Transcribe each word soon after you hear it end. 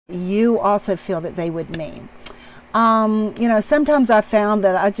you also feel that they would mean. You know, sometimes I found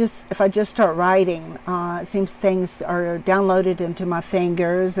that if I just start writing, it seems things are downloaded into my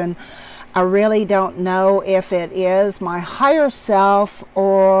fingers, and I really don't know if it is my higher self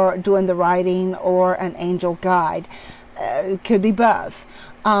or doing the writing or an angel guide. It could be both.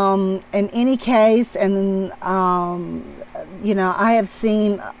 In any case, and you know, I have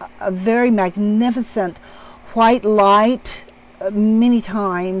seen a very magnificent white light many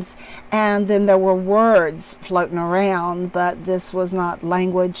times, and then there were words floating around, but this was not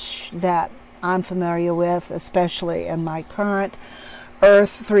language that I'm familiar with, especially in my current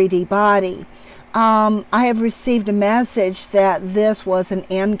Earth 3D body. I have received a message that this was an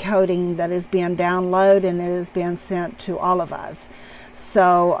encoding that is being downloaded and it is being sent to all of us.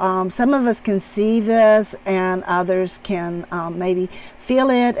 So some of us can see this, and others can maybe feel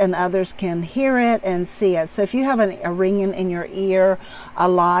it, and others can hear it and see it. So if you have a ringing in your ear a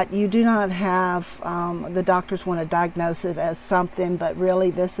lot, you do not have, the doctors want to diagnose it as something, but really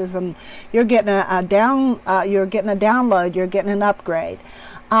this isn't. You're getting you're getting a download. You're getting an upgrade.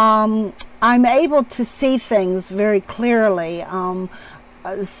 I'm able to see things very clearly.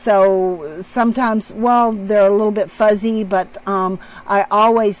 So sometimes, well, they're a little bit fuzzy, but I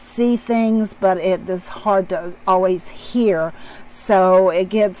always see things, but it is hard to always hear. So it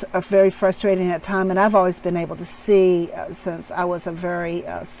gets very frustrating at times, and I've always been able to see since I was a very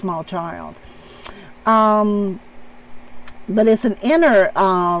small child. But it's an inner,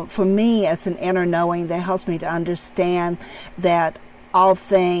 for me, it's an inner knowing that helps me to understand that all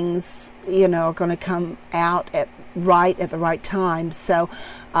things, you know, are going to come out at the right time. So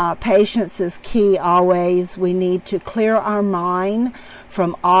patience is key always. We need to clear our mind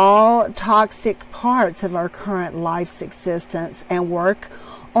from all toxic parts of our current life's existence and work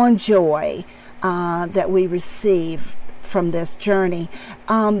on joy that we receive from this journey.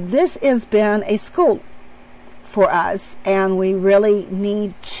 This has been a school for us, and we really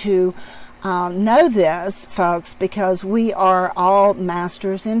need to know this, folks, because we are all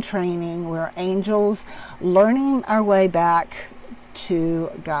masters in training. We're angels learning our way back to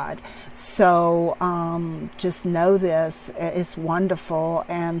God. So just know this. It's wonderful.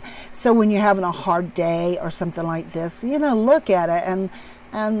 And so when you're having a hard day or something like this, you know, look at it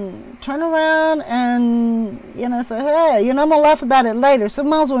and turn around and, you know, say, hey, you know, I'm going to laugh about it later, so I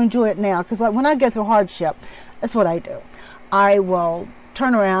might as well enjoy it now. Because like when I go through hardship, that's what I do. I will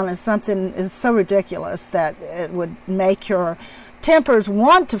turn around and something is so ridiculous that it would make your tempers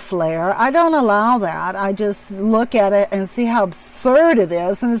want to flare. I don't allow that. I just look at it and see how absurd it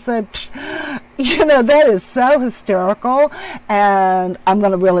is, and say, you know, that is so hysterical, and I'm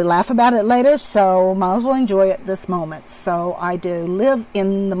going to really laugh about it later, so might as well enjoy it this moment. So I do live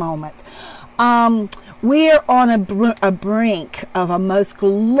in the moment. We are on a brink of a most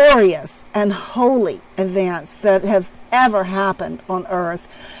glorious and holy events that have ever happened on Earth,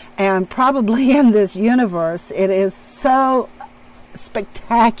 and probably in this universe. It is so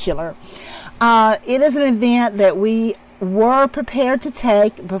spectacular. It is an event that we were prepared to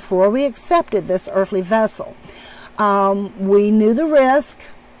take before we accepted this earthly vessel. We knew the risk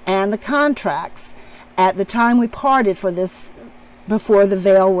and the contracts at the time we parted for this, before the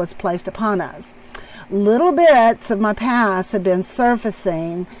veil was placed upon us. Little bits of my past have been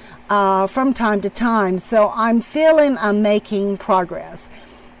surfacing from time to time, so I'm feeling I'm making progress.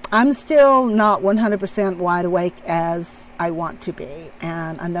 I'm still not 100% wide awake as I want to be,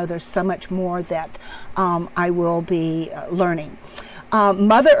 and I know there's so much more that I will be learning.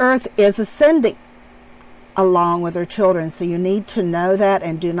 Mother Earth is ascending along with her children, so you need to know that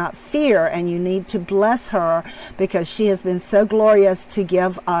and do not fear, and you need to bless her because she has been so glorious to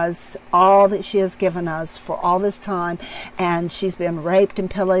give us all that she has given us for all this time, and she's been raped and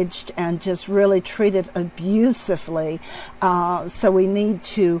pillaged and just really treated abusively. So we need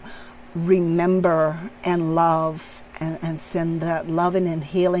to remember and love and send that loving and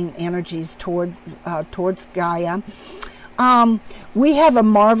healing energies towards Gaia. We have a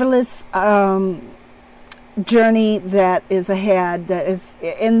marvelous journey that is ahead, that is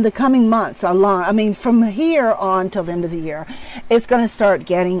in the coming months. I mean, from here on till the end of the year, it's going to start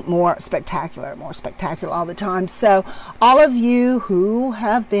getting more spectacular all the time. So all of you who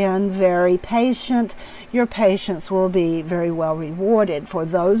have been very patient, your patience will be very well rewarded. For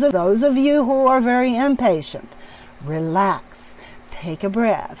those of you who are very impatient, relax, take a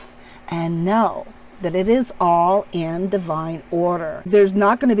breath, and know that it is all in divine order. There's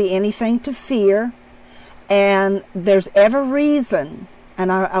not going to be anything to fear. And there's every reason, and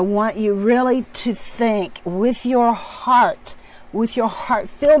I want you really to think with your heart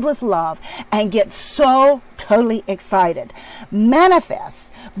filled with love, and get so totally excited. Manifest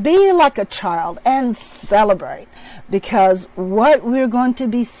Be like a child and celebrate, because what we're going to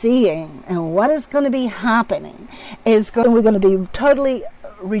be seeing and what is going to be happening we're going to be totally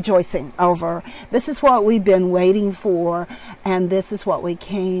rejoicing over. This is what we've been waiting for, and this is what we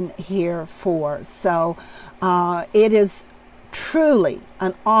came here for. So it is truly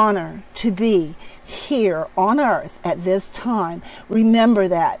an honor to be here on earth at this time. Remember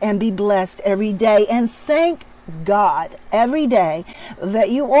that and be blessed every day, and thank God every day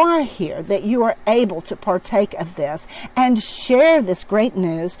that you are here, that you are able to partake of this and share this great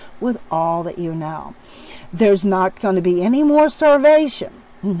news with all that you know. There's not going to be any more starvation,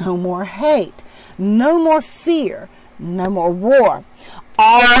 no more hate, no more fear, no more war.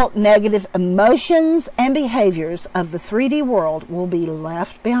 All negative emotions and behaviors of the 3D world will be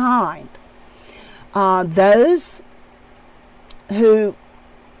left behind. Those who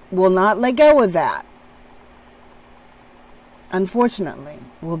will not let go of that, unfortunately,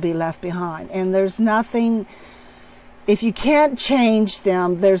 will be left behind. And there's nothing, if you can't change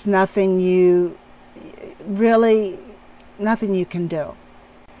them, there's nothing you can do.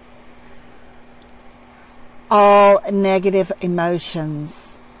 All negative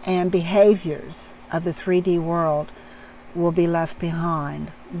emotions and behaviors of the 3D world will be left behind.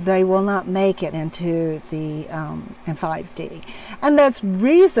 They will not make it into the in 5D. And that's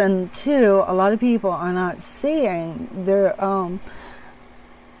reason too a lot of people are not seeing their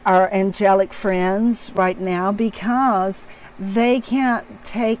our angelic friends right now, because they can't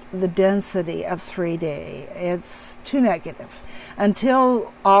take the density of 3D. It's too negative.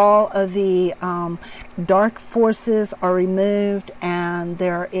 Until all of the dark forces are removed and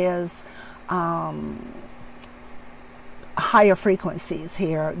there is higher frequencies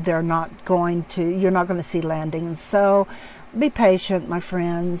here, you're not going to see landing. And so be patient, my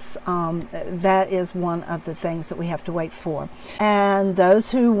friends. That is one of the things that we have to wait for. And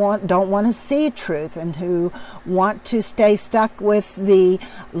those who don't want to see truth and who want to stay stuck with the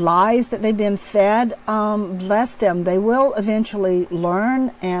lies that they've been fed, bless them. They will eventually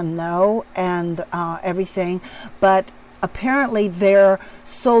learn and know and everything, but apparently their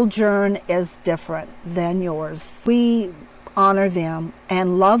sojourn is different than yours. We honor them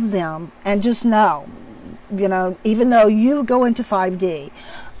and love them, and just know, even though you go into 5D,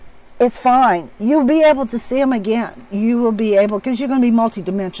 it's fine. You'll be able to see them again. You will be able, because you're going to be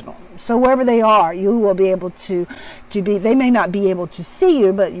multidimensional. So wherever they are, you will be able to be, they may not be able to see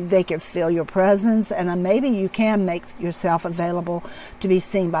you, but they can feel your presence, and maybe you can make yourself available to be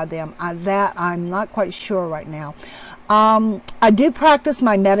seen by them. That I'm not quite sure right now. I do practice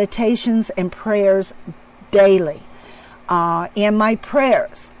my meditations and prayers daily. In my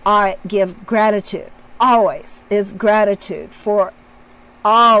prayers, I give gratitude. Always is gratitude for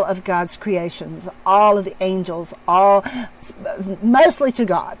all of God's creations, all of the angels, mostly to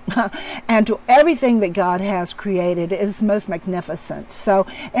God, and to everything that God has created is most magnificent. So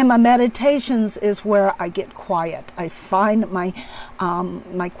in my meditations is where I get quiet. I find my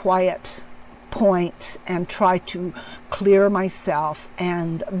my quiet point and try to clear myself,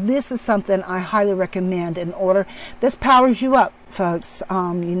 and this is something I highly recommend. This powers you up, folks.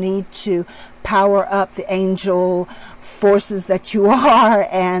 You need to power up the angel forces that you are,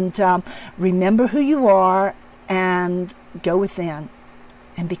 and remember who you are, and go within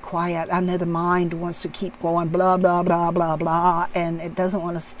and be quiet. I know the mind wants to keep going blah blah blah blah blah, and it doesn't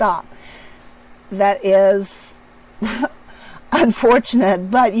want to stop. That is unfortunate,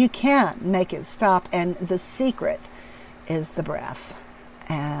 but you can't make it stop, and the secret is the breath.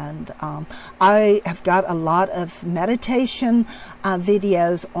 And I have got a lot of meditation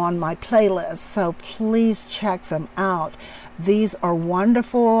videos on my playlist, so please check them out. These are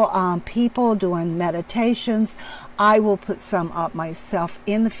wonderful people doing meditations. I will put some up myself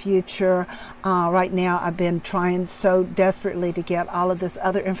in the future. Right now I've been trying so desperately to get all of this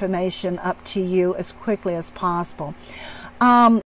other information up to you as quickly as possible.